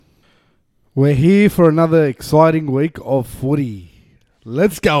We're here for another exciting week of footy.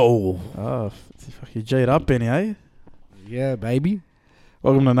 Let's go. Oh, you G'd up, Benny, eh? Yeah, baby.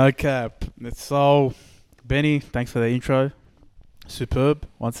 Welcome to No Cap. It's Sol. Benny, thanks for the intro. Superb,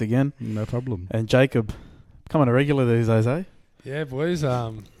 once again. No problem. And Jacob, coming a regular these days, eh? Yeah, boys.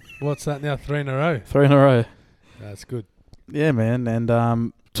 What's that now? 3 in a row. 3 in a row. That's good. Yeah, man.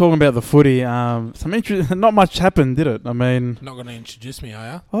 And talking about the footy, not much happened, did it? I mean... Not going to introduce me,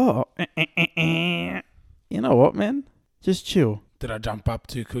 are you? Oh, you know what, man? Just chill. Did I jump up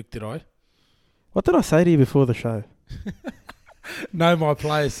too quick, did I? What did I say to you before the show? Know my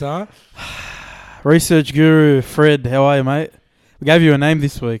place, huh? Research guru Fred, how are you, mate? We gave you a name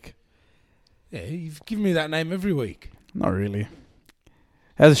this week. Yeah, you've given me that name every week. Not really.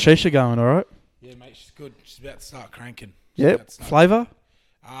 How's the shisha going, all right? Yeah, mate, she's good. She's about to start cranking. Yep. Flavour?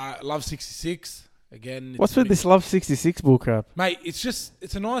 Love 66. Again. What's with this Love 66 bullcrap? Mate, it's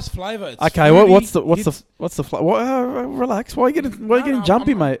a nice flavour. Okay, fruity, what's the flavor? Relax. Why are you getting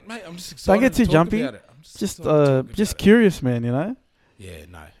jumpy, mate? Mate, I'm just excited. Don't get too jumpy. Just curious, man. You know. Yeah,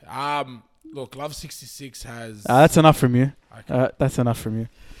 no. Look, Love 66 has. That's enough from you. Okay. That's enough from you.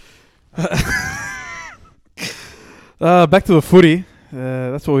 Back to the footy.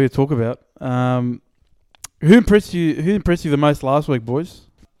 That's what we're here to talk about. Who impressed you? Who impressed you the most last week, boys?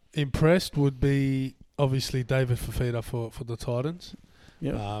 Impressed would be obviously David Fafita for the Titans.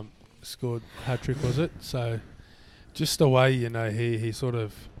 Yeah. Scored hat-trick, was it? So just the way, he sort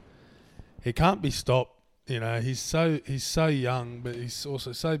of, he can't be stopped. He's so young, but he's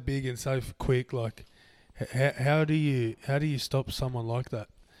also so big and so quick. Like, how do you stop someone like that?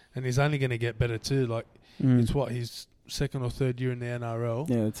 And he's only going to get better too. Like, it's his second or third year in the NRL.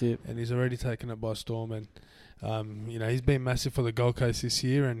 Yeah, that's it. And he's already taken it by storm. And he's been massive for the Gold Coast this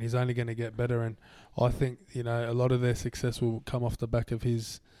year, and he's only going to get better. And I think a lot of their success will come off the back of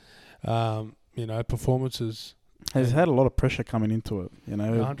his performances. He's had a lot of pressure coming into it.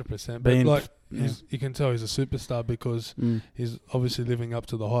 100%. But you can tell he's a superstar because he's obviously living up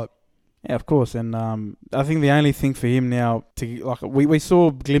to the hype. Yeah, of course. And I think the only thing for him now we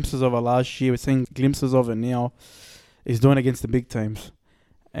saw glimpses of it last year. We're seeing glimpses of it now. He's doing against the big teams,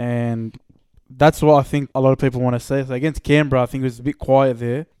 and that's what I think a lot of people want to say. So against Canberra, I think it was a bit quiet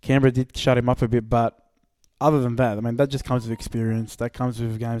there. Canberra did shut him up a bit, but other than that, I mean, that just comes with experience. That comes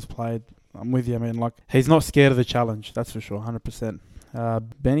with games played. I'm with you. I mean, he's not scared of the challenge. That's for sure, 100%.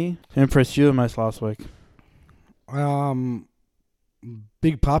 Benny, who impressed you the most last week?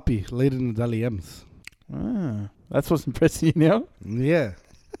 Big Papi leading the Dally M's. That's what's impressing you now? Yeah.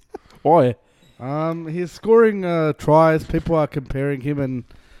 Why? He's scoring tries. People are comparing him and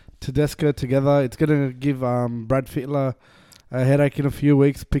Tedesco together. It's going to give Brad Fittler a headache in a few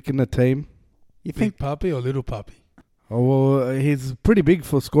weeks picking the team. You think Papi or Little Papi? Oh, well, he's pretty big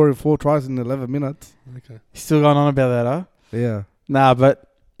for scoring 4 tries in 11 minutes. Okay. He's still going on about that, huh? Yeah. Nah, but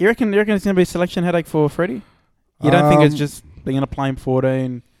you reckon it's going to be a selection headache for Freddie? You don't think it's just they're going to play him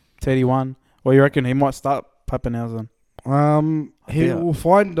 14, 31? Or you reckon he might start Pappenhausen? He will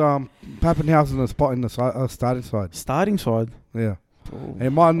find Pappenhausen a spot in the starting side. Starting side? Yeah. Ooh. It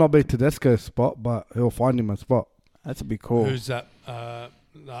might not be Tedesco's spot, but he'll find him a spot. That's a big call. Who's that?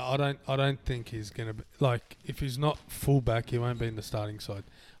 No, I don't think he's going to be... if he's not fullback, he won't be in the starting side.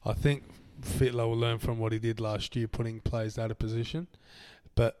 I think Fittler will learn from what he did last year, putting players out of position.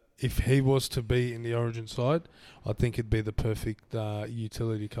 But if he was to be in the Origin side, I think it'd be the perfect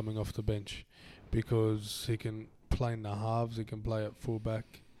utility coming off the bench, because he can play in the halves, he can play at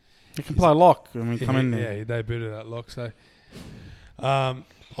fullback. He can play lock. I mean, come in there. Yeah, he debuted at lock. So,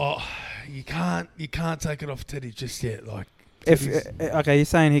 you can't take it off Teddy just yet. You're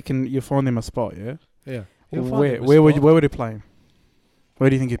saying you'll find him a spot, yeah? Yeah. Where would he play him? Where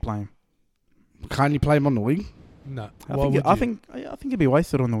do you think he'd play him? Can't you play him on the wing? No. I think he'd be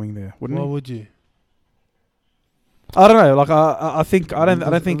wasted on the wing there, wouldn't he? Why would you? I don't know. I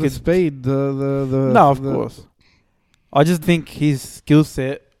don't think it's speed. No, of course. I just think his skill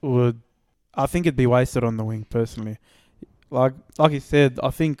set would. I think it'd be wasted on the wing personally. Like you said, I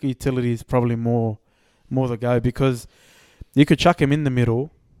think utility is probably more the go, because you could chuck him in the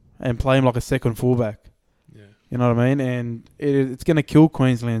middle and play him like a second fullback. Yeah. You know what I mean? And it's going to kill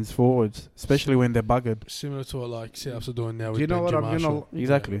Queensland's forwards, especially when they're buggered. Similar to what Souths are doing now with Marshall.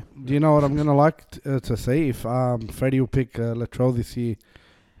 Exactly. Do you know what I'm going to like to see? If Freddie will pick Latrell this year,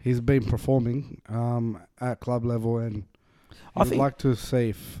 he's been performing at club level, and I You'd think like to see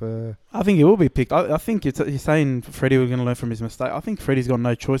if... I think he will be picked. I think he's saying Freddie was going to learn from his mistake. I think Freddie's got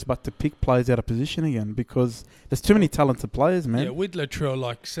no choice but to pick players out of position again because there's too many talented players, man. Yeah, with Latrell,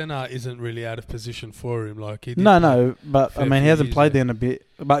 like Senna isn't really out of position for him. Like he did No, but I fair mean he few hasn't years played there. there in a bit.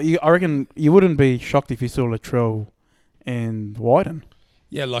 But I reckon you wouldn't be shocked if you saw Latrell and Wyden.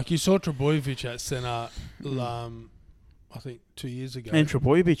 Yeah, like you saw Trebojevic at Senna, I think 2 years ago. And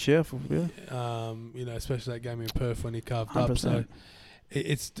Trebojevic, yeah. Especially that game in Perth when he carved up. 100%. So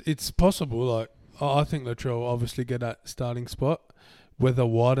it's possible. Like I think Latrell will obviously get that starting spot. Whether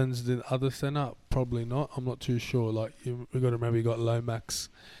Wyden's the other centre, probably not. I'm not too sure. Like we got to remember, you got Lomax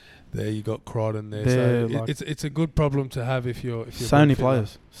there, you got Crichton there. So it's a good problem to have if you're so many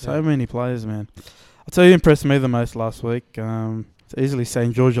players, many players, man. I'll tell you, who impressed me the most last week. It's easily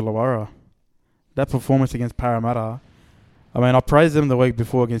St. George Illawarra. That performance against Parramatta. I mean, I praised them the week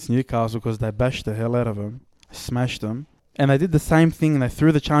before against Newcastle because they bashed the hell out of them, smashed them, and they did the same thing. They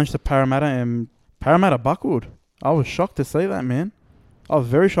threw the challenge to Parramatta, and Parramatta buckled. I was shocked to see that, man. I was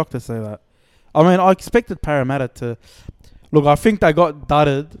very shocked to see that. I mean, I expected Parramatta to look. I think they got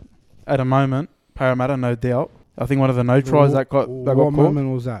dudded at a moment. Parramatta, no doubt. I think one of the no tries that got What caught.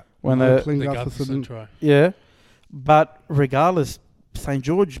 moment was that? When the they- Kling The Gustafson- Gustafson try. Yeah, but regardless, St.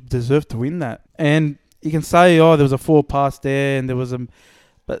 George deserved to win that. And you can say, oh, there was a 4 pass there, and there was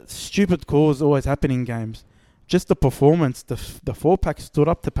but stupid calls always happen in games. Just the performance, the 4-pack stood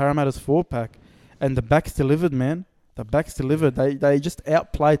up to Parramatta's 4-pack, and the backs delivered, man. The backs delivered. They just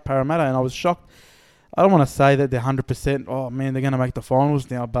outplayed Parramatta, and I was shocked. I don't want to say that they're 100%. Oh man, they're going to make the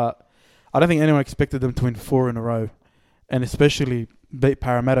finals now, but I don't think anyone expected them to win 4 in a row, and especially beat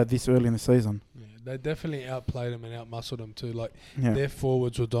Parramatta this early in the season. Yeah, they definitely outplayed them and outmuscled them too. Like Yeah. their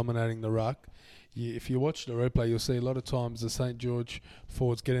forwards were dominating the ruck. If you watch the replay, you'll see a lot of times the St. George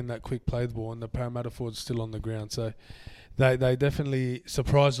forwards getting that quick play the ball and the Parramatta forwards still on the ground. So they definitely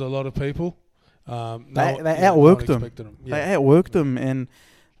surprised a lot of people. They no outworked them. one expected them. They outworked them, and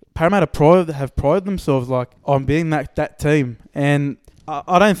Parramatta have prided themselves like on being that team. And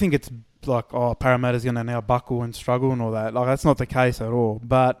I don't think it's like, oh, Parramatta's going to now buckle and struggle and all that. Like that's not the case at all.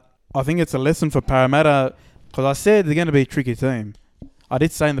 But I think it's a lesson for Parramatta because I said they're going to be a tricky team. I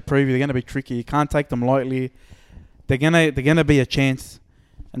did say in the preview they're going to be tricky. You can't take them lightly. They're gonna be a chance,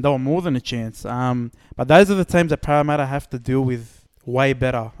 and they were more than a chance. But those are the teams that Parramatta have to deal with way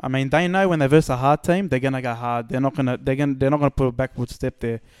better. I mean, they know when they verse a hard team, they're gonna go hard. They're not gonna put a backward step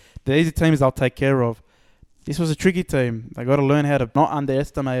there. The easy teams they'll take care of. This was a tricky team. They got to learn how to not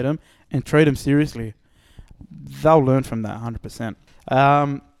underestimate them and treat them seriously. They'll learn from that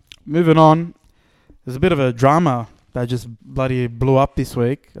 100%. Moving on, there's a bit of a drama that just bloody blew up this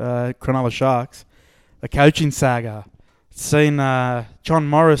week. Cronulla Sharks, the coaching saga. Seen John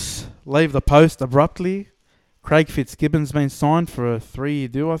Morris leave the post abruptly. Craig Fitzgibbon's been signed for a 3-year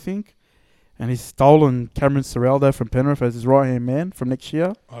deal, I think. And he's stolen Cameron Ciraldo from Penrith as his right-hand man from next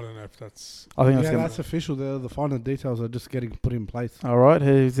year. I don't know if that's... I think that's official. The final details are just getting put in place. All right,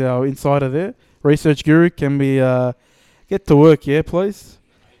 he's our insider there. Research guru, can we get to work, yeah, please?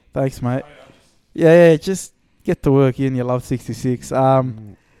 Thanks, mate. Yeah, just get to work, Ian. You love 66.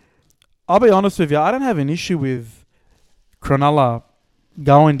 I'll be honest with you. I don't have an issue with Cronulla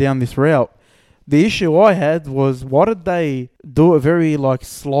going down this route. The issue I had was, why did they do it very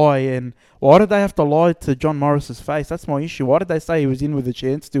sly, and why did they have to lie to John Morris's face? That's my issue. Why did they say he was in with a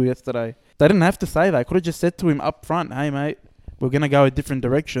chance to yesterday? They didn't have to say that. Could have just said to him up front, hey mate, we're going to go a different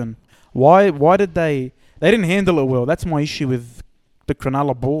direction. Why did they didn't handle it well. That's my issue with the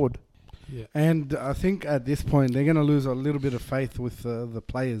Cronulla board. Yeah. And I think at this point they're going to lose a little bit of faith with the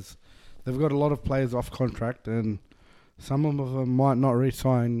players. They've got a lot of players off contract, and some of them might not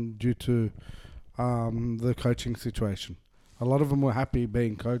re-sign due to the coaching situation. A lot of them were happy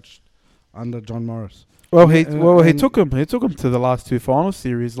being coached under John Morris. Well, he took him to the last 2 final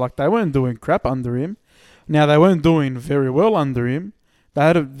series. They weren't doing crap under him. Now they weren't doing very well under him. They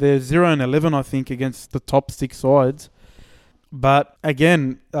had their 0-11, I think, against the top 6 sides. But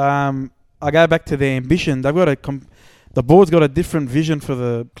again, I go back to their ambition. They've got the board's got a different vision for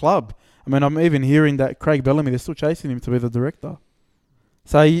the club. I mean, I'm even hearing that Craig Bellamy, they're still chasing him to be the director.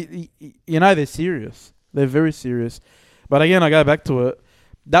 So, you know they're serious. They're very serious. But again, I go back to it.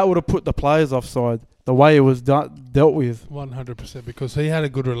 That would have put the players offside, the way it was dealt with. 100%, because he had a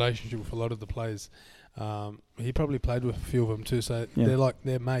good relationship with a lot of the players. He probably played with a few of them too, so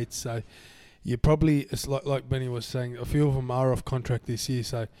they're mates. So you probably, it's like Benny was saying, a few of them are off contract this year,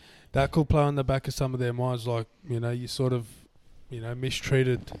 so that could play on the back of some of their minds. You sort of,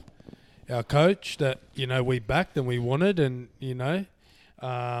 mistreated our coach that we backed and we wanted, and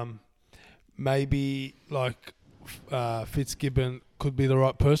maybe Fitzgibbon could be the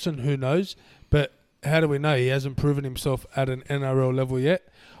right person. Who knows? But how do we know? He hasn't proven himself at an NRL level yet.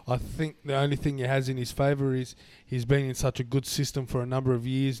 I think the only thing he has in his favour is he's been in such a good system for a number of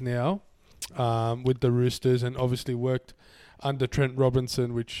years now with the Roosters, and obviously worked under Trent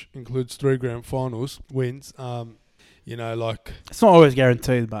Robinson, which includes 3 grand finals wins. You know, like... It's not always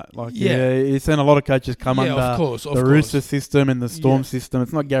guaranteed, but like you've seen a lot of coaches come under the Rooster system and the Storm system.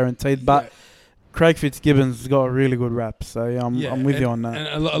 It's not guaranteed, but Craig Fitzgibbon's got a really good rap, so I'm with you on that.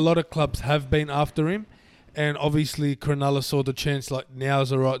 And a lot of clubs have been after him, and obviously Cronulla saw the chance, like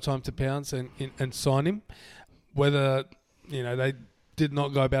now's the right time to pounce and sign him. Whether, you know, they did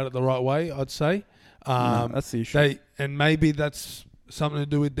not go about it the right way, I'd say. No, that's the issue. And maybe that's something to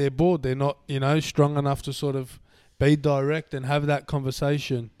do with their board. They're not, you know, strong enough to sort of be direct and have that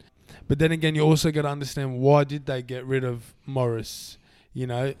conversation. But then again, you also got to understand, why did they get rid of Morris? You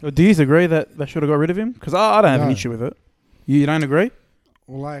know, do you agree that they should have got rid of him? Because I don't have an issue with it. You don't agree?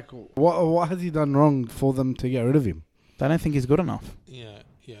 Like, what has he done wrong for them to get rid of him? They don't think he's good enough. Yeah,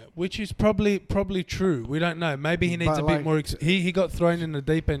 which is probably true. We don't know. Maybe he needs a bit more. He got thrown in the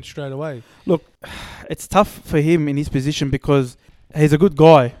deep end straight away. Look, it's tough for him in his position because he's a good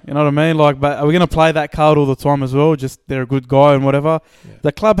guy. You know what I mean? Like, but are we going to play that card all the time as well? Just they're a good guy and whatever. Yeah.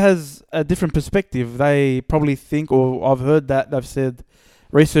 The club has a different perspective. They probably think, or I've heard that they've said,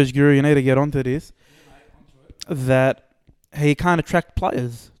 Research Guru, you need to get onto this, that he can't attract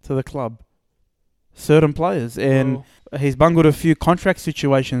players to the club, certain players, and he's bungled a few contract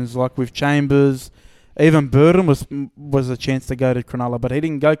situations, like with Chambers. Even Burton was a chance to go to Cronulla, but he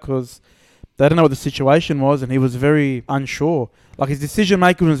didn't go because they didn't know what the situation was, and he was very unsure. Like, his decision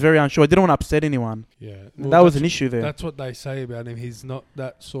making was very unsure. He didn't want to upset anyone. Yeah, that was an issue there. That's what they say about him. He's not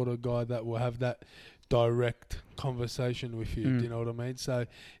that sort of guy that will have that direct conversation with you. Do you know what I mean? So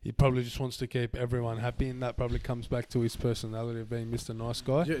he probably just wants to keep everyone happy, and that probably comes back to his personality of being Mr. Nice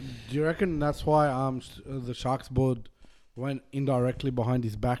Guy. Do you reckon that's why the Sharks board went indirectly behind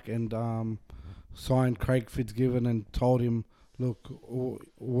his back and signed Craig Fitzgibbon and told him, look,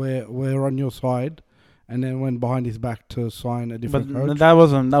 we're on your side, and then went behind his back to sign a different coach? That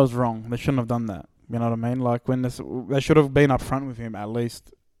was wrong. They shouldn't have done that. You know what I mean? Like, they should have been upfront with him at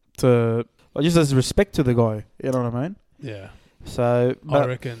least to... just as respect to the guy, you know what I mean? Yeah. So I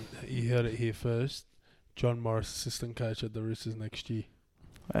reckon you heard it here first. John Morris, assistant coach at the Roosters next year.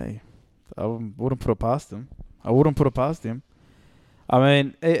 Hey, I wouldn't put it past him. I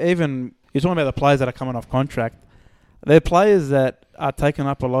mean, even you're talking about the players that are coming off contract. They're players that are taking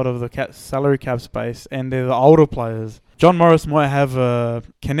up a lot of the salary cap space, and they're the older players. John Morris might have a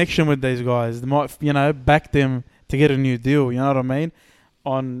connection with these guys. They might, back them to get a new deal. You know what I mean?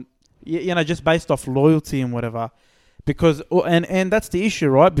 Just based off loyalty and whatever. Because and that's the issue,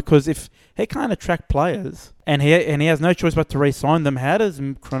 right? Because if he can't attract players and he has no choice but to re-sign them, how does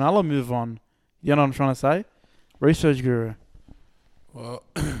Cronulla move on? You know what I'm trying to say? Research Guru. Well,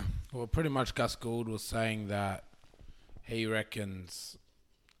 pretty much Gus Gould was saying that he reckons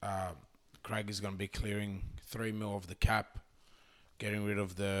Craig is going to be clearing $3 million of the cap, getting rid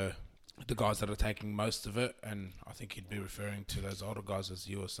of the guys that are taking most of it, and I think he'd be referring to those older guys, as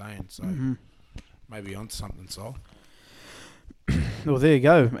you were saying. So maybe onto something, Sol. Well, there you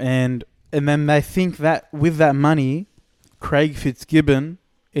go. And then they think that with that money, Craig Fitzgibbon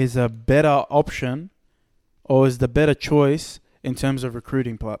is a better option, or is the better choice in terms of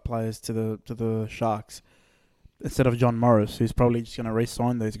recruiting players to the Sharks, instead of John Morris, who's probably just going to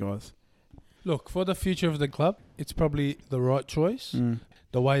re-sign these guys. Look, for the future of the club, it's probably the right choice.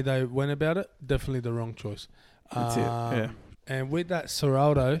 The way they went about it, definitely the wrong choice. That's it, yeah. And with that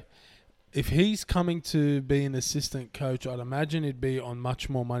Serraldo, if he's coming to be an assistant coach, I'd imagine it'd be on much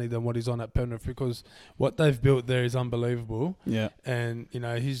more money than what he's on at Penrith, because what they've built there is unbelievable. Yeah. And,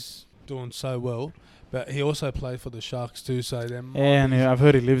 he's doing so well. But he also played for the Sharks too, so I've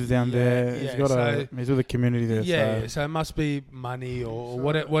heard he lives down there. He's with the community there. Yeah, so it must be money or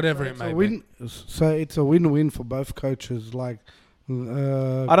whatever it may be. So it's a win-win for both coaches. Like, I don't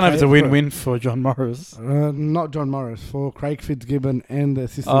know if it's a win-win for John Morris. Not John Morris, for Craig Fitzgibbon and the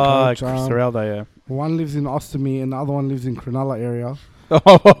assistant coach. Serraldo, yeah. One lives in Ostomy and the other one lives in Cronulla area.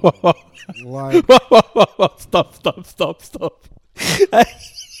 Stop.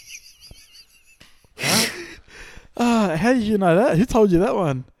 How did you know that? Who told you that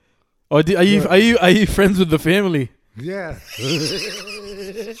one? Are you friends with the family? Yeah.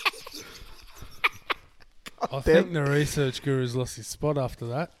 I think the research guru's lost his spot after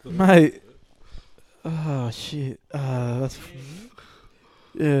that, mate. Oh shit! That's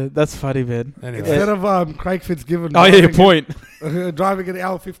Yeah, that's funny, man. Anyway. Instead of Craig Fitzgibbon Oh, yeah, point. driving an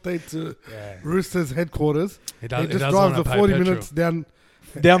hour 15 to Roosters headquarters, he just drives the 40 minutes down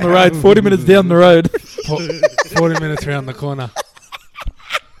Down the road, 40 minutes down the road. 40 minutes around the corner.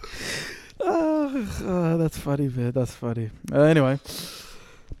 Oh, that's funny, man. That's funny. Anyway,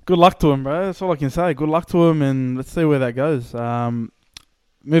 good luck to him, bro. That's all I can say. Good luck to him, and let's see where that goes.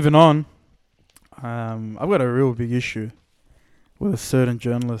 Moving on, I've got a real big issue with a certain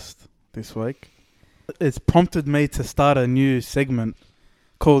journalist this week. It's prompted me to start a new segment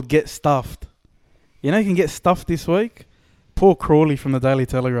called Get Stuffed. You know you can get stuffed this week? Paul Crawley from the Daily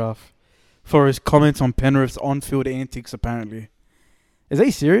Telegraph for his comments on Penrith's on-field antics, apparently. Is he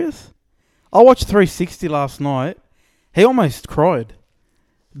serious? I watched 360 last night. He almost cried.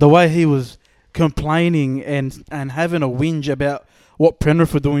 The way he was complaining and having a whinge about what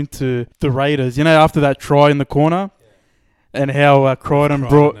Penrith were doing to the Raiders. You know, after that try in the corner? And how Crichton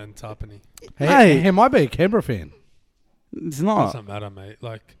brought... and Tapani. Hey, he might be a Canberra fan. It's not. Doesn't matter, mate.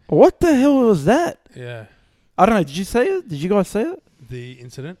 Like, What the hell was that? yeah, I don't know. Did you see it? Did you guys see it? the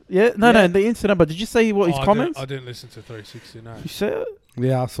incident. Yeah? No, the incident. But did you see what his comments? I didn't listen to 360. No. You see it?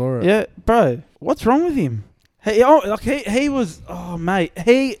 Yeah, I saw it. Yeah, bro. What's wrong with him? He was... Oh, mate.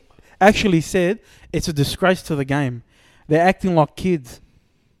 He actually said it's a disgrace to the game. They're acting like kids.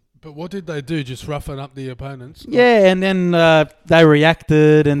 But what did they do? Just roughing up the opponents? Yeah, and then they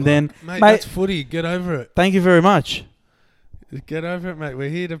reacted, and then... Mate, that's footy. Get over it. Thank you very much. Get over it, mate. We're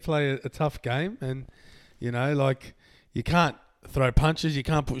here to play a tough game, and you you can't throw punches, you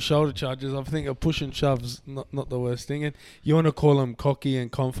can't put shoulder charges. I think a push and shove's not the worst thing. And you want to call them cocky and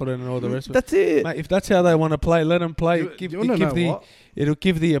confident and all the rest of it. That's it. Mate, if that's how they want to play, let them play. It'll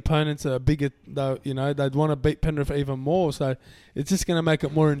Give the opponents a bigger. They'd want to beat Penrith even more. So it's just going to make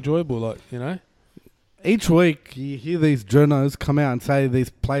it more enjoyable. Each week you hear these journos come out and say these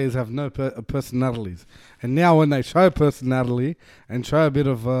players have no personalities. And now when they show personality and show a bit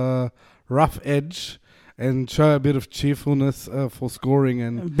of rough edge and show a bit of cheerfulness for scoring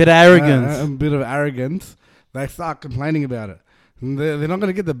and a bit of arrogance, they start complaining about it. And they're not going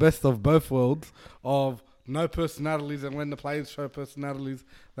to get the best of both worlds of no personalities, and when the players show personalities,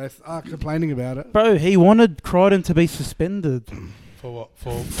 they start complaining about it. Bro, he wanted Crichton to be suspended. For what?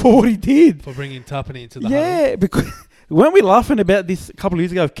 For what he did. For bringing Tapani into the huddle. Because weren't we laughing about this a couple of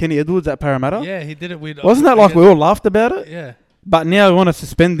years ago with Kenny Edwards at Parramatta? Yeah, he did it with... Wasn't that like we all laughed about it? Yeah. But now we want to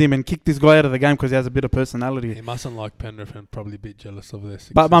suspend him and kick this guy out of the game because he has a bit of personality. He mustn't like Penrith and probably a bit jealous of their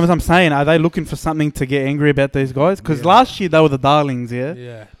success. But I'm saying, are they looking for something to get angry about these guys? Because last year they were the darlings,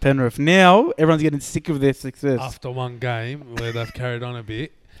 Yeah. Penrith. Now everyone's getting sick of their success. After one game where they've carried on a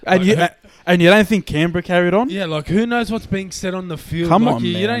bit. And you don't think Canberra carried on? Yeah, who knows what's being said on the field? Come on,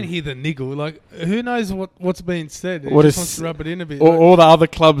 you man. don't hear the niggle. Who knows what's being said? He What just is- wants to rub it in a bit. Or all the other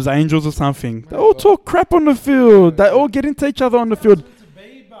clubs, Angels or something. They all talk crap on the field. They all get into each other on the field.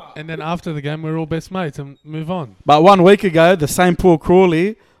 And then after the game, we're all best mates and move on. But 1 week ago, the same Paul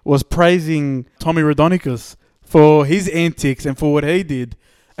Crawley was praising Tommy Raudonikis for his antics and for what he did.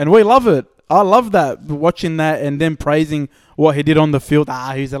 And we love it. I love that, watching that and then praising what he did on the field.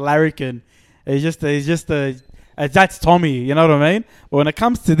 He's a larrikin. That's Tommy, you know what I mean? But when it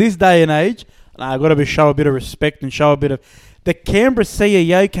comes to this day and age, I've got to show a bit of respect and show a bit of... The Canberra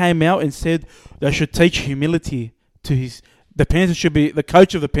CEO came out and said they should teach humility to his... The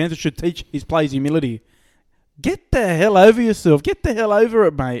coach of the Panthers should teach his players humility. Get the hell over yourself. Get the hell over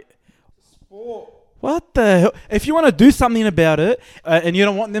it, mate. What the hell? If you want to do something about it and you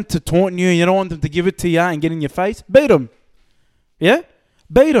don't want them to taunt you and you don't want them to give it to you and get in your face, beat them. Yeah?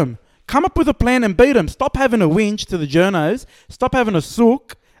 Beat them. Come up with a plan and beat them. Stop having a whinge to the journos. Stop having a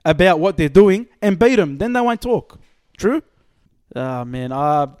sook about what they're doing and beat them. Then they won't talk. True? Man,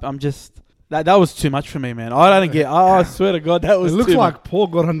 I'm just... That was too much for me, man. I don't get... I swear to God, that was It looks like Paul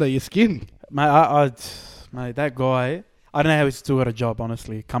got under your skin. Mate, mate, that guy... I don't know how he's still got a job,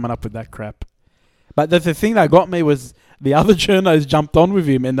 honestly, coming up with that crap. But the thing that got me was the other journos jumped on with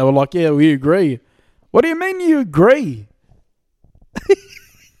him and they were like, yeah, we agree. What do you mean you agree?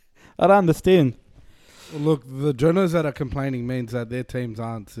 I don't understand. Look, the journos that are complaining means that their teams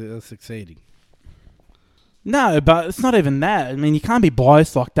aren't succeeding. No, but it's not even that. I mean, you can't be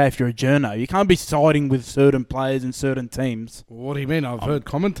biased like that if you're a journo. You can't be siding with certain players and certain teams. What do you mean? I've heard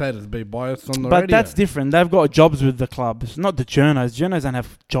commentators be biased on the But radio. that's different. They've got jobs with the clubs, not the journos. Journos don't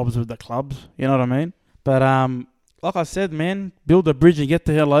have jobs with the clubs. You know what I mean? But like I said, man, build a bridge and get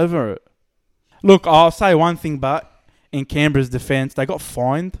the hell over it. Look, I'll say one thing, but in Canberra's defence, they got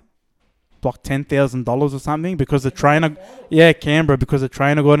fined like $10,000 or something because the trainer... Yeah, Canberra, because the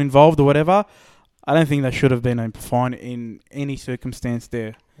trainer got involved or whatever. I don't think they should have been a fine in any circumstance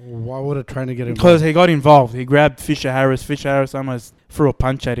there. Why would a trainer get involved? Because he got involved. He grabbed Fisher Harris. Fisher Harris almost threw a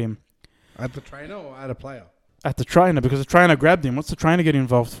punch at him. At the trainer or at a player? At the trainer, because the trainer grabbed him. What's the trainer get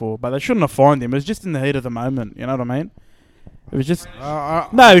involved for? But they shouldn't have fined him. It was just in the heat of the moment. You know what I mean? It was just...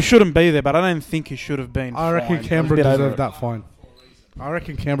 no, he shouldn't be there, but I don't think he should have been. I reckon fined. Canberra deserved that fine. I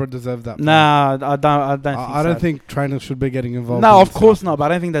reckon Canberra deserved that fine. Nah, I don't think I don't think trainers should be getting involved. No, of course not, but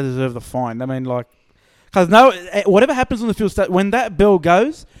I don't think they deserve the fine. I mean, like... Because whatever happens on the field, when that bell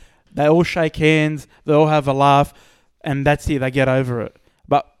goes, they all shake hands, they all have a laugh, and that's it. They get over it.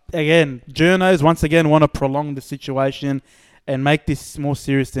 But again, journos once again want to prolong the situation and make this more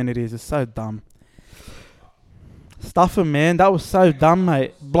serious than it is. It's so dumb. Stuff him, man. That was so dumb,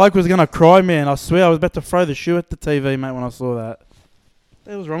 mate. Bloke was gonna cry, man. I swear, I was about to throw the shoe at the TV, mate, when I saw that.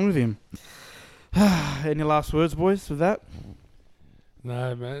 What was wrong with him? Any last words, boys, with that?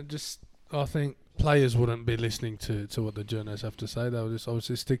 No, man. I think players wouldn't be listening to what the journos have to say. They would just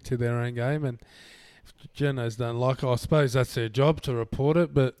obviously stick to their own game, and if the journos don't like it, I suppose that's their job to report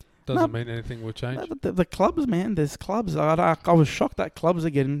it, but doesn't mean anything will change. No, but the clubs, man, there's clubs. I was shocked that clubs are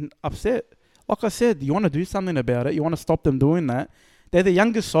getting upset. Like I said, you want to do something about it. You want to stop them doing that. They're the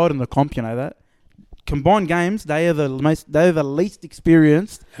youngest side in the comp, you know that. Combined games, they are the least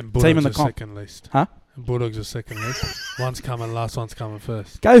experienced And team in Bulldogs the are comp. second least. Huh? And Bulldogs are second least. One's coming last, one's coming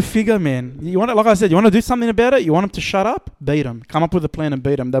first. Go figure, man. You want, like I said, you want to do something about it. You want them to shut up. Beat them. Come up with a plan and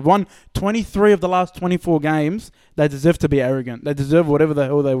beat them. They've won 23 of the last 24 games. They deserve to be arrogant. They deserve whatever the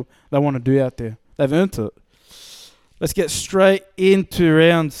hell they want to do out there. They've earned it. Let's get straight into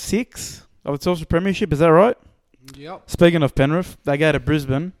round 6 of the Telstra Premiership. Is that right? Yep. Speaking of Penrith, they go to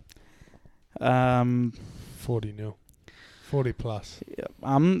Brisbane. 40-0. 40 plus. Yeah,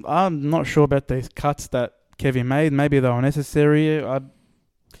 I'm not sure about these cuts that Kevin made. Maybe they were necessary.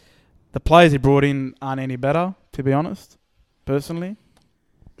 The players he brought in aren't any better, to be honest, personally.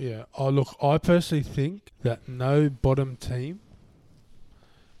 Yeah. I personally think that no bottom team,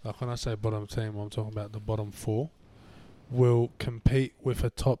 like when I say bottom team, I'm talking about the bottom 4, will compete with a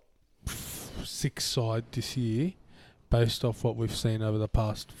top 6 side this year based off what we've seen over the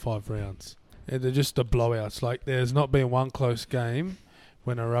past 5 rounds. They're just the blowouts. Like, there's not been one close game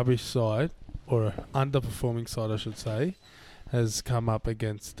when a rubbish side, or an underperforming side, I should say, has come up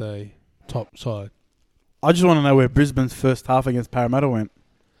against a top side. I just want to know where Brisbane's first half against Parramatta went.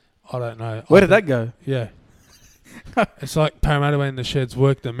 I don't know. Where did that go? Yeah. It's like Parramatta went in the sheds,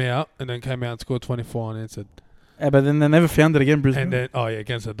 worked them out, and then came out and scored 24 unanswered. Yeah, but then they never found it again, Brisbane. And then,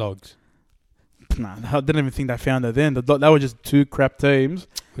 against the Dogs. Nah, I didn't even think they found it then. They were just 2 crap teams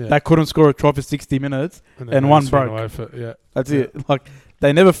Yeah. that couldn't score a try for 60 minutes. then and they one swung broke. away for, yeah. That's it. Like,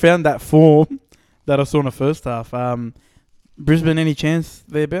 they never found that form that I saw in the first half. Brisbane, any chance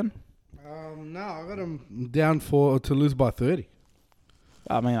there, Ben? No, I got them down to lose by 30.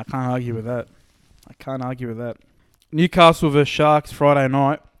 I mean, I can't argue with that. Newcastle vs Sharks Friday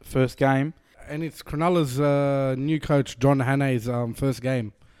night, first game. And it's Cronulla's new coach, John Hannay's first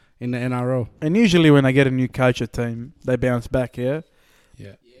game in the NRL. And usually when they get a new coach at team, they bounce back, yeah?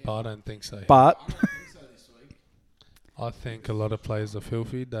 Yeah. But I don't think so. But I think a lot of players are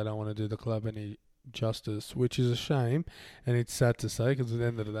filthy. They don't want to do the club any justice, which is a shame. And it's sad to say, because at the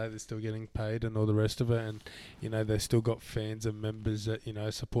end of the day, they're still getting paid and all the rest of it. And, they've still got fans and members that,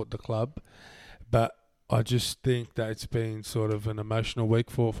 support the club. But I just think that it's been sort of an emotional week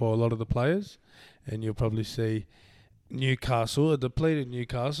for a lot of the players. And you'll probably see Newcastle, a depleted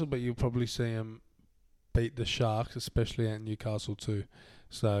Newcastle, but you'll probably see them beat the Sharks, especially at Newcastle too.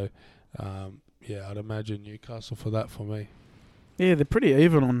 So, I'd imagine Newcastle for that for me. yeah, they're pretty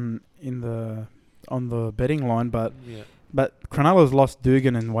even on the betting line, but Yeah. But Cronulla's lost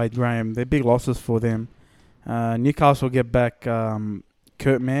Dugan and Wade Graham. They're big losses for them. Newcastle get back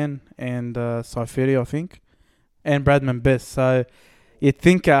Kurt Mann and Saifiri, I think, and Bradman Best. So you'd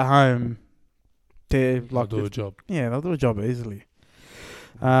think at home they're They'll do a job. Yeah, they'll do a job easily.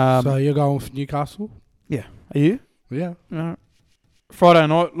 So you're going with Newcastle? Are you? Yeah. Friday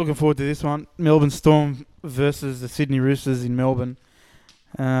night, looking forward to this one. Melbourne Storm versus the Sydney Roosters in Melbourne.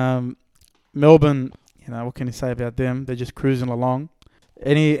 Melbourne, what can you say about them? They're just cruising along.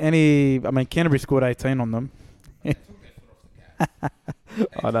 I mean, Canterbury scored 18 on them.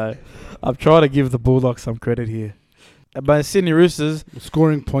 I know. I'm trying to give the Bulldogs some credit here. But Sydney Roosters...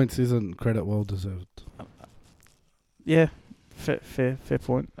 Scoring points isn't credit well deserved. Yeah, fair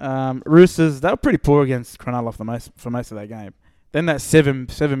point. Roosters, they were pretty poor against Cronulla for most of that game. Then that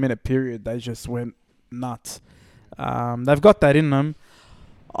 7-minute period, they just went nuts. They've got that in them.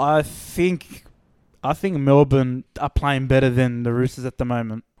 I think I think Melbourne are playing better than the Roosters at the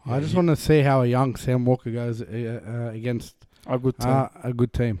moment. I just want to see how a young Sam Walker goes against A good team. a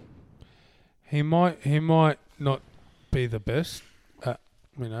good team. He might not be the best,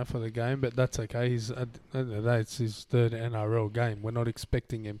 for the game, but that's okay. He's at the end of the day, it's his third NRL game. We're not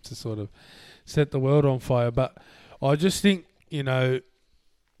expecting him to sort of set the world on fire, but I just think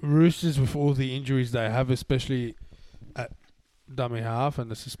Roosters, with all the injuries they have, especially at dummy half and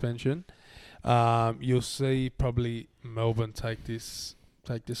the suspension, you'll see probably Melbourne take this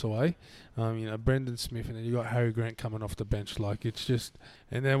away. Brendan Smith, and then you got Harry Grant coming off the bench. Like, it's just,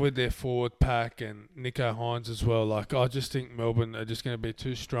 and then with their forward pack and Nico Hines as well. Like, I just think Melbourne are just going to be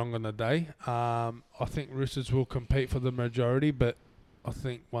too strong on the day. I think Roosters will compete for the majority, but I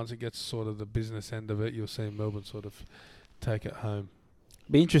think once it gets sort of the business end of it, you'll see Melbourne sort of take it home.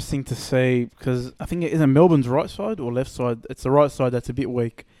 Be interesting to see, because I think it isn't Melbourne's right side or left side. It's the right side that's a bit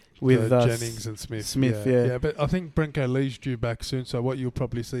weak with Jennings and Smith. Yeah. But I think Brenko Lee's due back soon, so what you'll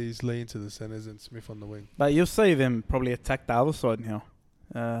probably see is Lee into the centres and Smith on the wing. But you'll see them probably attack the other side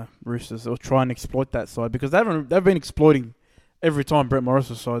now, Roosters, or try and exploit that side, because they've been exploiting every time Brett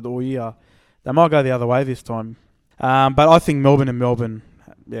Morris' side all year. They might go the other way this time. But I think Melbourne,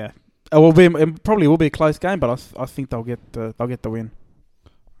 it probably will be a close game, but I think they'll get the win.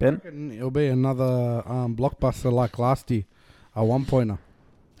 Ben? It'll be another blockbuster like last year, a one-pointer.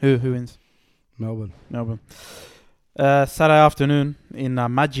 Who wins? Melbourne. Saturday afternoon in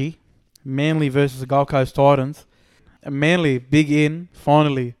Mudgee, Manly versus the Gold Coast Titans. Manly, big in.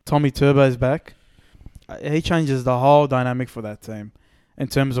 Finally, Tommy Turbo's back. He changes the whole dynamic for that team in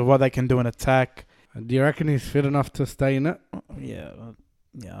terms of what they can do in attack. Do you reckon he's fit enough to stay in it? Yeah,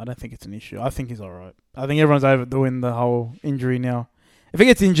 I don't think it's an issue. I think he's all right. I think everyone's overdoing the whole injury now. If he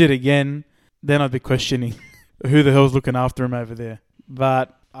gets injured again, then I'd be questioning who the hell's looking after him over there.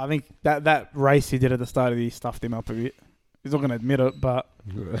 But I think that race he did at the start of the year stuffed him up a bit. He's not going to admit it, but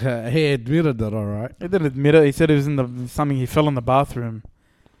he admitted that, all right. He didn't admit it. He said it was he fell in the bathroom.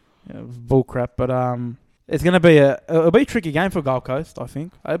 Yeah, it was bull crap. But it's going to be it'll be a tricky game for Gold Coast, I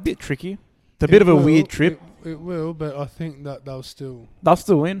think. A bit tricky. It's a bit of a weird trip. It will, but I think that they'll still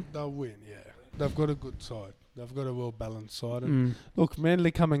win. They'll win, yeah. They've got a good side. They've got a well-balanced side. And look,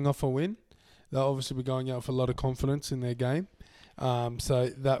 Manly coming off a win, they'll obviously be going out with a lot of confidence in their game. So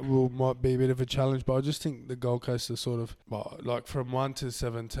that might be a bit of a challenge. But I just think the Gold Coast are sort of, like from 1 to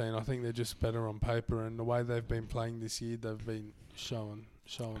 17, I think they're just better on paper. And the way they've been playing this year, they've been showing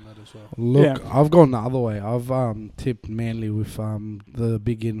that as well. Look, I've gone the other way. I've tipped Manly with the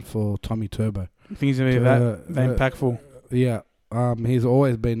big in for Tommy Turbo. I think he's going to be that impactful. Yeah. He's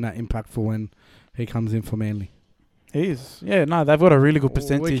always been that impactful when he comes in for Manly. He is. Yeah, no, they've got a really good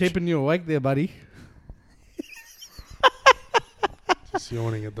percentage. We're keeping you awake there, buddy. Just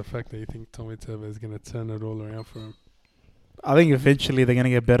yawning at the fact that you think Tommy Turbo is going to turn it all around for him. I think eventually they're going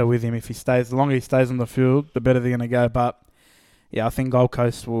to get better with him if he stays. The longer he stays on the field, the better they're going to go. But yeah, I think Gold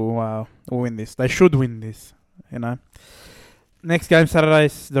Coast will win this. They should win this, Next game Saturday,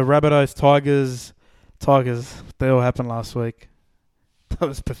 the Rabbitohs Tigers. They all happened last week. That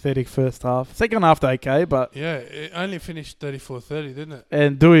was pathetic first half. Second half, they okay, but... Yeah, it only finished 34-30, didn't it?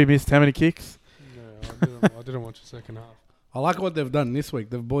 And Dewey missed how many kicks? No, I didn't watch the second half. I like what they've done this week.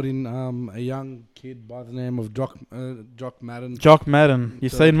 They've brought in a young kid by the name of Jock Madden. Jock Madden. You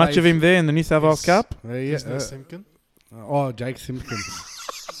seen much of him there in the New South Wales Cup? Isn't it Simpkin? Jake Simpkins.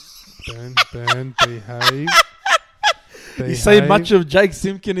 Burn, behave. You seen much of Jake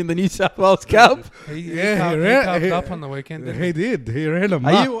Simpkin in the New South Wales Cup? He carved up on the weekend. He did. He ran him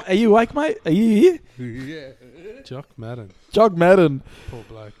up. Are you awake, mate? Are you here? Yeah. Jock Madden. Poor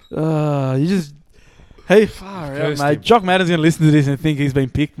bloke. You just... Hey, far out, mate. Jock Madden's going to listen to this and think he's been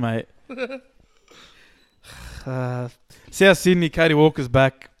picked, mate. South Sydney, Katie Walker's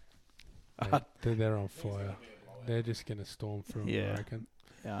back. They're on fire. They're just going to storm through, I reckon.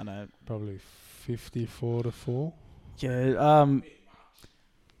 Yeah, I know. Probably 54-4. Yeah,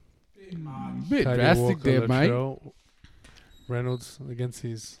 bit Katie drastic Walker, there, mate. Latrell, Reynolds against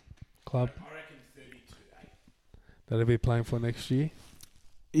his club. I reckon 32-8. That'll be playing for next year.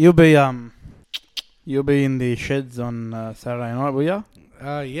 You'll be in the sheds on Saturday night, will you?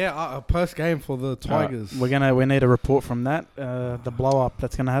 A post game for the Tigers. We need a report from that. The blow up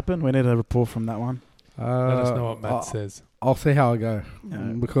that's gonna happen. We need a report from that one. Let us know what Matt says. I'll see how I go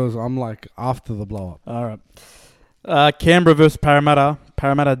because I'm like after the blow up. All right. Canberra versus Parramatta.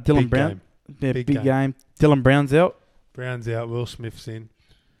 Dylan Big Brown. game. Yeah, big game. Dylan Brown's out. Brown's out. Will Smith's in.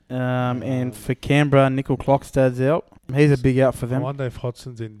 And for Canberra, Nickel Clockstad's out. He's a big out for I them. wonder if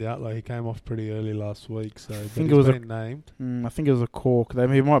Hodson's in doubt. Like, he came off pretty early last week, so I think it was been named. I think it was a cork.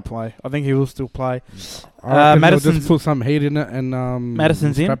 He might play. I think he will still play. I reckon they'll Madison's just put some heat in it and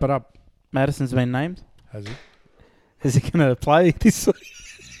Madison's in. strap it up. Madison's been named. Has he? Is he going to play this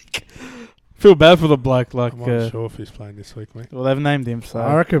week? Feel bad for the bloke. Like, I'm not sure if he's playing this week, mate. well, they've named him. So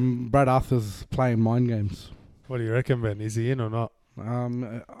I reckon Brad Arthur's playing mind games. What do you reckon, Ben? Is he in or not?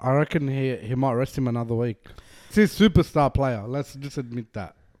 I reckon he might rest him another week. It's his superstar player. Let's just admit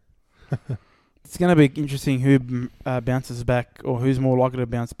that. it's going to be interesting who bounces back or who's more likely to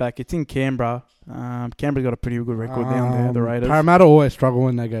bounce back. It's in Canberra. Canberra's got a pretty good record down there, the Raiders. Parramatta always struggle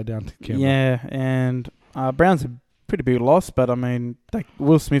when they go down to Canberra. Yeah, and Brown's a pretty big loss, but I mean,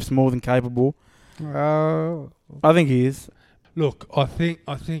 Will Smith's more than capable. I think he is. Look, I think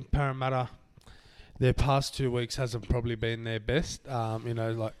Parramatta, their past 2 weeks hasn't probably been their best.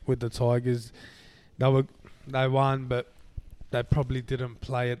 Like with the Tigers, they won, but they probably didn't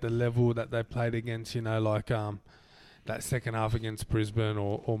play at the level that they played against. That second half against Brisbane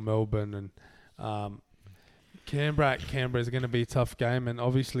or Melbourne, and Canberra is going to be a tough game, and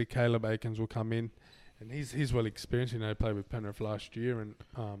obviously Caleb Aikens will come in, and he's well experienced. He played with Penrith last year, and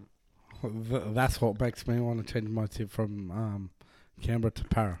that's what makes me want to change my tip from Canberra to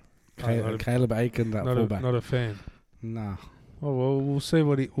Para. Caleb Aikens at fullback. Not a fan. Nah. Oh well, we'll see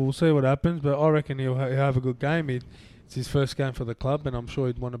what happens, but I reckon he'll have a good game. It's his first game for the club, and I'm sure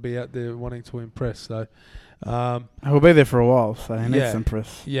he'd want to be out there wanting to impress. So he'll be there for a while, so he needs to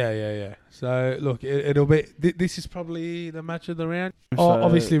impress. Yeah. So look, it'll be. This is probably the match of the round. So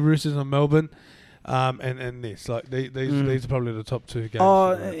Obviously, Roosters and Melbourne. And this, like these are probably the top two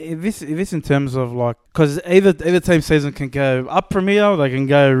games. This in terms of like, because either team season can go up from here, or they can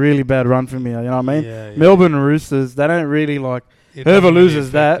go really bad run from here. You know what I mean? Yeah. Melbourne and Roosters, they don't really like. Whoever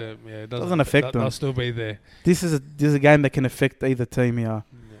loses that, it doesn't affect them. They'll still be there. This is a game that can affect either team here.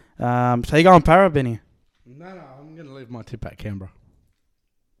 Yeah. So you go on Para, Benny? No, I'm gonna leave my tip at Canberra.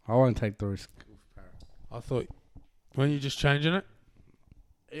 I won't take the risk. I thought, weren't you just changing it?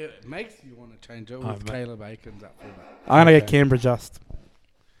 It makes you want to change it with Caleb Aikens at fullback. I'm going to get Canberra just.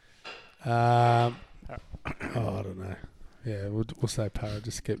 I don't know. Yeah, we'll say Para,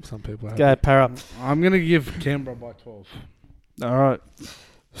 just to keep some people happy. Go Para. I'm going to give Canberra by 12. All right.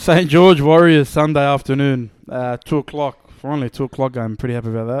 St. George Warriors, Sunday afternoon, 2 o'clock. For only a 2 o'clock game, I'm pretty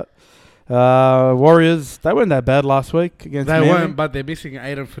happy about that. Warriors, they weren't that bad last week against Manly. They weren't, but they're missing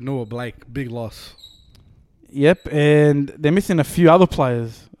Aiden Fanua-Blake. Big loss. Yep, and they're missing a few other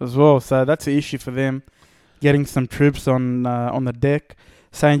players as well, so that's an issue for them, getting some troops on the deck.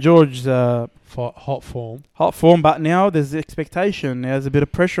 St. George, hot form, but now there's expectation. There's a bit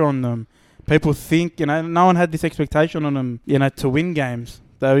of pressure on them. People think, no one had this expectation on them, to win games.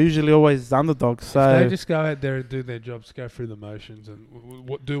 They're usually always underdogs. So if they just go out there and do their jobs, go through the motions, and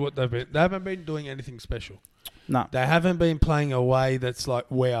do what they've been. They haven't been doing anything special. No, they haven't been playing a way that's like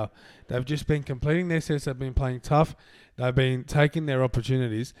wow. They've just been completing their sets. They've been playing tough. They've been taking their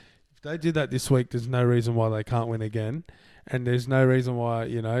opportunities. If they did that this week, there's no reason why they can't win again. And there's no reason why,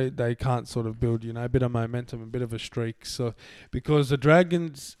 they can't sort of build, a bit of momentum, a bit of a streak. So, because the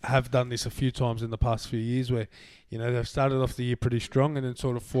Dragons have done this a few times in the past few years where, they've started off the year pretty strong and then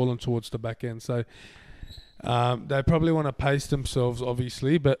sort of fallen towards the back end. So, they probably want to pace themselves,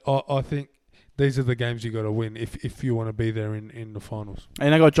 obviously, but I think these are the games you got to win if you want to be there in the finals.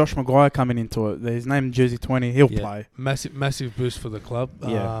 And I got Josh Maguire coming into it. His name Jersey 20. He'll play. Massive boost for the club.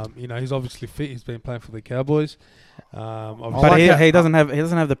 Yeah. He's obviously fit. He's been playing for the Cowboys. But he doesn't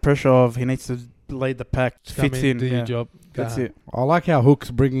have the pressure of he needs to lead the pack. Fits in. Do your job. That's it. I like how Hook's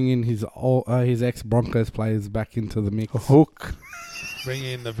bringing in his ex Broncos players back into the mix. Hook.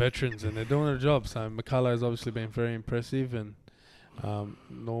 Bringing in the veterans and they're doing their job. So McCullough has obviously been very impressive and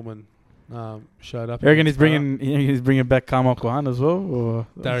Norman showed up. You reckon he's bringing back Carmichael Hunt as well, or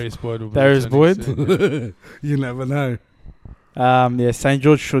Darius Boyd will be Darius Boyd? soon, You never know. St.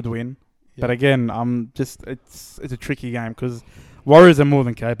 George should win, yeah. but again, it's a tricky game because Warriors are more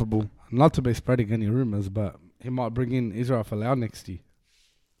than capable. Not to be spreading any rumours, but he might bring in Israel Folau next year.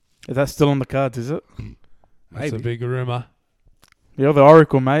 Is that still on the cards? Is it? That's a big rumour. You're the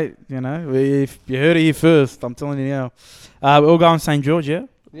Oracle, mate. If you heard it here first, I'm telling you now. We'll go on St. George, yeah.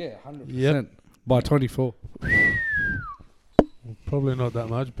 Yeah, 100%. Yep. By 24. Probably not that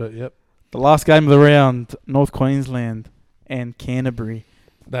much, but yep. The last game of the round, North Queensland and Canterbury.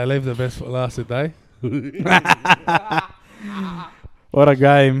 They leave the best for last, did they? What a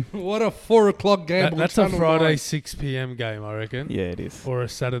game. What a 4 o'clock game. That's a Friday 6 p.m. game, I reckon. Yeah, it is. Or a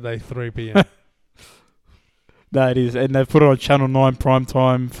Saturday 3 p.m. No, it is. And they've put it on Channel 9 prime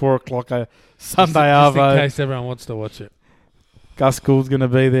time, 4 o'clock, Sunday just in Arvo. case everyone wants to watch it. Gus Gould's going to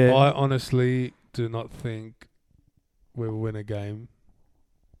be there. I honestly do not think we will win a game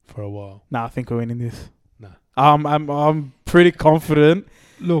for a while. No, I think we're winning this. No. I'm pretty confident.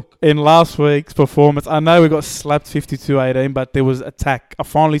 Look, In last week's performance, I know we got slapped 52-18, but there was attack. I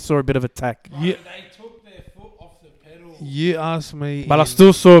finally saw a bit of attack. you, They took their foot off the pedal. you asked me... But I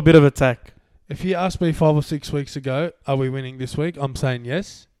still saw a bit of attack. If you asked me 5 or 6 weeks ago, are we winning this week? I'm saying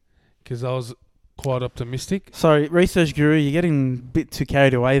yes, because I was quite optimistic. Sorry, Research Guru, you're getting a bit too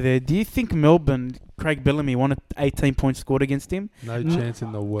carried away there. Do you think Melbourne, Craig Bellamy, wanted 18 points scored against him? No chance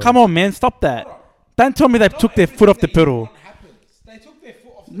in the world. Come on, man, stop that. Don't tell me they took their foot off the pedal. They took their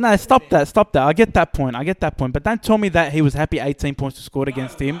foot off the No, stop that, stop that. I get that point. But don't tell me that he was happy 18 points to score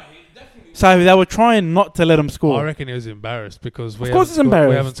against him. So they were trying not to let him I score. reckon he was embarrassed because we Of course he's we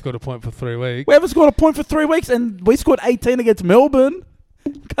embarrassed. haven't scored a point for 3 weeks. We haven't scored a point for 3 weeks, and we scored 18 against Melbourne.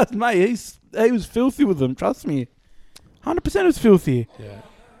 Because, mate, he was filthy with them, trust me. 100% was filthy. Yeah.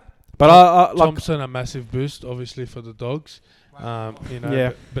 But I like, Thompson, a massive boost, obviously, for the Dogs.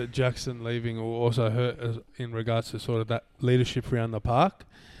 Yeah. But Jackson leaving will also hurt in regards to sort of that leadership around the park.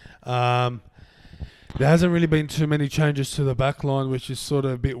 There hasn't really been too many changes to the back line, which is sort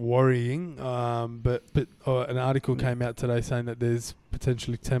of a bit worrying. But an article came out today saying that there's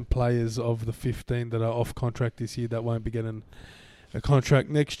potentially 10 players of the 15 that are off contract this year that won't be getting a contract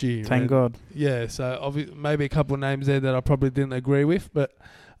next year. thank God. Yeah, so maybe a couple of names there that I probably didn't agree with, but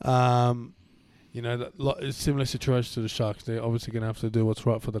similar situation to the Sharks. They're obviously going to have to do what's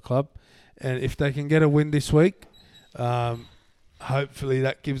right for the club, and if they can get a win this week, hopefully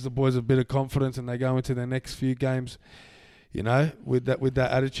that gives the boys a bit of confidence, and they go into their next few games, with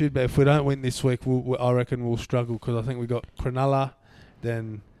that attitude. But if we don't win this week, I reckon we'll struggle because I think we got Cronulla,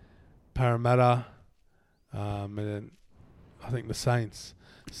 then Parramatta, and then I think the Saints.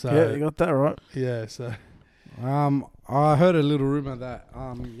 So Yeah, you got that right. yeah, so I heard a little rumor that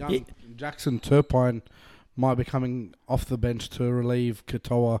young Jackson Turpine might be coming off the bench to relieve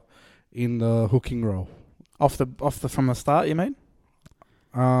Katoa in the hooking role. From the start, you mean?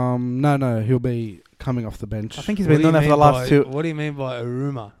 No, he'll be coming off the bench. I think he's been doing that for the last 2. What do you mean by a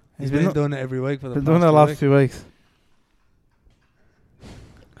rumour? He's been been doing it every week for the Been past doing it the 2 last weeks. 2 weeks.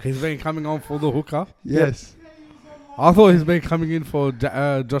 He's been coming on for the hooker. Yes. I thought he's been coming in for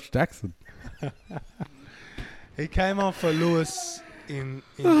Josh Jackson. He came on for Lewis in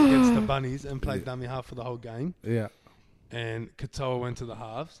against the Bunnies and played dummy half for the whole game. Yeah. And Katoa went to the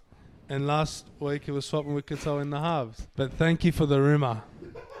halves. And last week he was swapping with Katoa in the halves. But thank you for the rumour.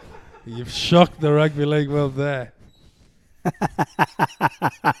 You've shocked the rugby league world there.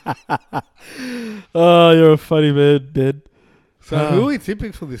 Oh, you're a funny man. So who are we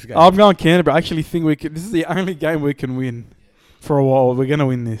tipping for this game? I'm going Canterbury. I actually think we can. This is the only game we can win for a while. We're going to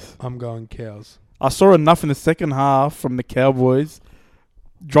win this. I'm going Cows. I saw enough in the second half from the Cowboys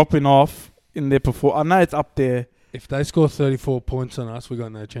dropping off in their performance. I know it's up there. If they score 34 points on us, we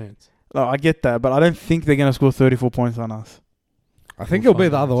got no chance. Oh, I get that, but I don't think they're going to score 34 points on us. I think We'll it'll be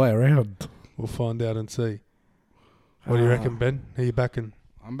find the out. other way around. We'll find out and see. What do you reckon, Ben? Are you backing?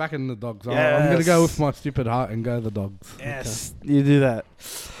 I'm backing the Dogs. I'm going to go with my stupid heart and go the Dogs. Yes, you do that.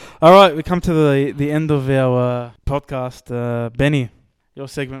 All right, we come to the end of our podcast. Benny, your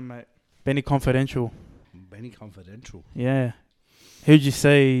segment, mate. Benny Confidential. Benny Confidential. Yeah. Who'd you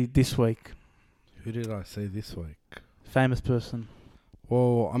say this week? Who did I see this week? Famous person.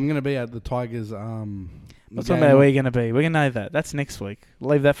 Well, I'm going to be at the Tigers. What's talking about where you're going to be? We're going to know that. That's next week.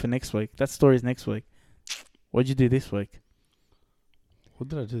 Leave that for next week. That story's next week. What'd you do this week? What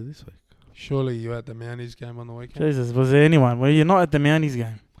did I do this week? Surely you were at the Mounties game on the weekend? Jesus, was there anyone? Were you not at the Mounties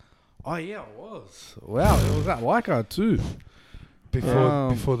game? Oh, yeah, I was. Wow, it was at Waika too.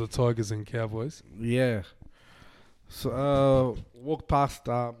 Before the Tigers and Cowboys. Yeah. So, walked past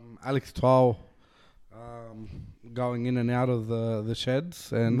Alex Twal going in and out of the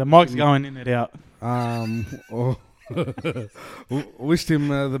sheds. And The mic's going in and out. wished him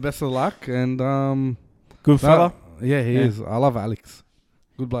the best of luck. And Good fella. yeah, he Yeah. is. I love Alex.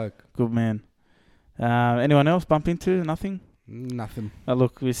 Good bloke. Good man. Anyone else bump into? Nothing? Nothing.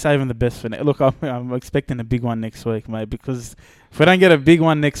 Look, we're saving the best for next. Look, I'm expecting a big one next week, mate, because if we don't get a big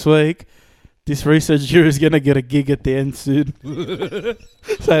one next week, this research jury is going to get a gig at the end soon. So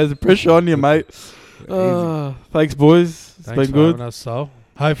there's the pressure on you, mate. Thanks, boys. It's Thanks been for good. having us, Sol.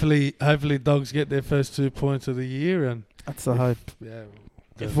 Hopefully Dogs get their first 2 points of the year. And That's the hope. yeah,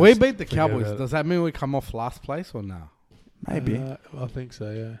 If we beat the forget Cowboys, about it. does that mean we come off last place or no? Maybe. I think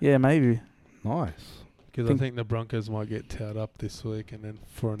so, yeah. Yeah, maybe. Nice. Because I think the Broncos might get towed up this week and then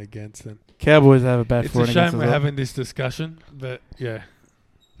for and against. And Cowboys have a bad it's for a and against shame as we're well. having this discussion, but yeah,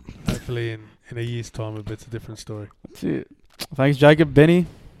 hopefully in a year's time it's a different story. That's it. Thanks, Jacob. Benny,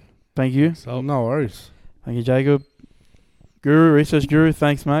 thank you. So No worries. Thank you, Jacob. Guru, Research Guru,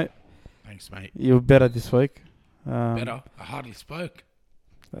 thanks, mate. Thanks, mate. You were better this week. Better. I hardly spoke.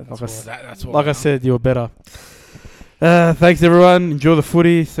 That's Like I said, you were better. Thanks, everyone. Enjoy the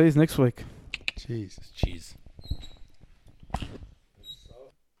footy. See you next week. Jesus. Cheers.